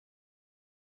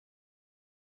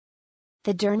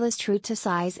The dirndl is true to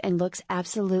size and looks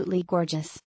absolutely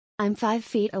gorgeous. I'm 5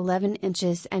 feet 11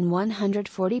 inches and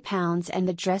 140 pounds and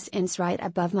the dress ends right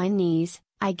above my knees.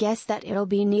 I guess that it'll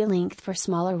be knee length for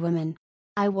smaller women.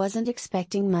 I wasn't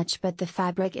expecting much, but the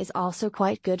fabric is also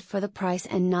quite good for the price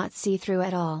and not see-through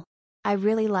at all. I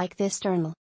really like this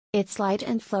dirndl. It's light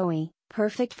and flowy,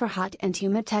 perfect for hot and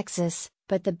humid Texas,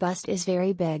 but the bust is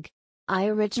very big. I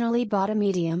originally bought a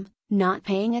medium, not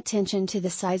paying attention to the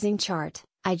sizing chart.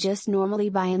 I just normally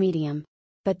buy a medium.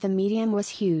 But the medium was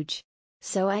huge.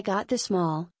 So I got the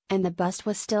small, and the bust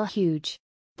was still huge.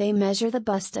 They measure the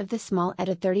bust of the small at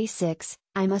a 36,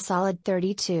 I'm a solid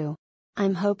 32.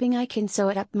 I'm hoping I can sew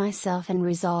it up myself and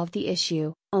resolve the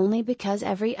issue, only because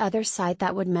every other site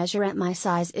that would measure at my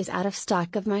size is out of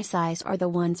stock of my size or the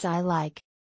ones I like.